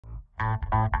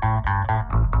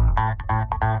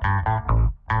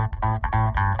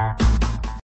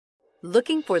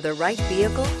Looking for the right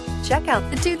vehicle? Check out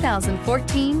the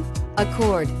 2014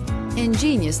 Accord.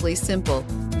 Ingeniously simple,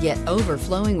 yet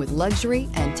overflowing with luxury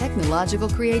and technological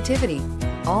creativity.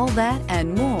 All that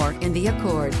and more in the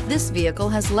Accord. This vehicle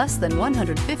has less than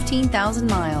 115,000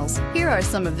 miles. Here are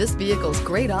some of this vehicle's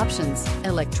great options: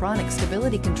 electronic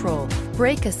stability control,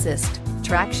 brake assist,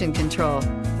 traction control,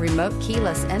 remote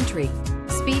keyless entry,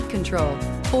 speed control,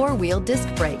 four-wheel disc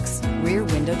brakes, rear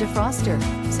window defroster,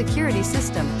 security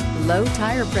system, low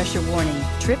tire pressure warning,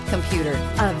 trip computer.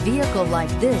 A vehicle like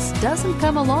this doesn't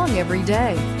come along every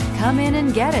day. Come in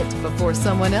and get it before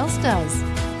someone else does.